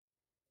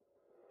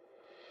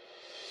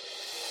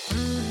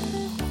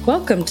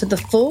Welcome to the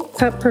Full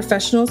Cup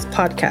Professionals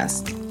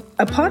Podcast,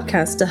 a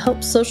podcast to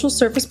help social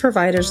service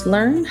providers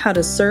learn how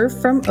to serve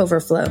from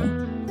overflow.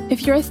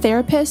 If you're a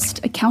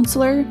therapist, a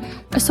counselor,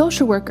 a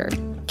social worker,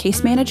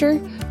 case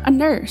manager, a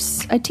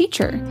nurse, a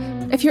teacher,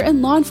 if you're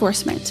in law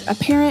enforcement, a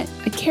parent,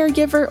 a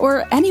caregiver,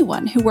 or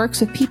anyone who works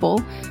with people,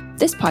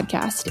 this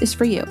podcast is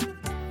for you.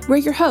 We're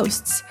your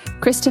hosts,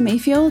 Krista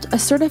Mayfield, a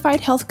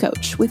certified health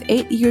coach with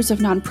 8 years of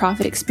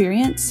nonprofit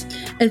experience,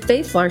 and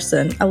Faith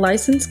Larson, a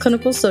licensed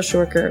clinical social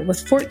worker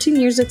with 14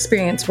 years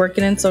experience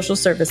working in social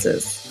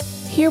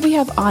services. Here we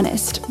have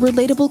honest,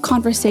 relatable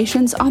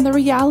conversations on the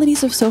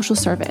realities of social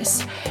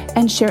service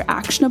and share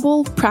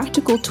actionable,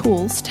 practical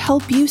tools to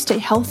help you stay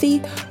healthy,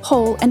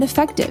 whole, and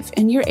effective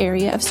in your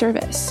area of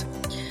service.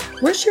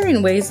 We're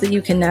sharing ways that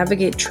you can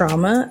navigate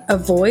trauma,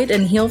 avoid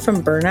and heal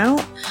from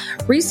burnout,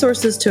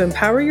 resources to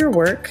empower your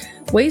work,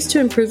 ways to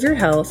improve your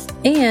health,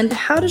 and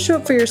how to show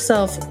up for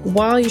yourself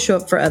while you show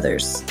up for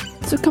others.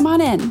 So come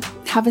on in,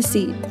 have a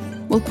seat.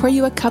 We'll pour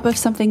you a cup of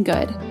something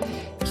good.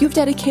 You've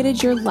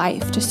dedicated your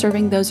life to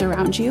serving those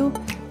around you.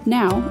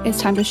 Now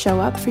it's time to show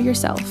up for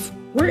yourself.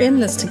 We're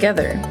in this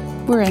together.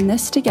 We're in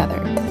this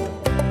together.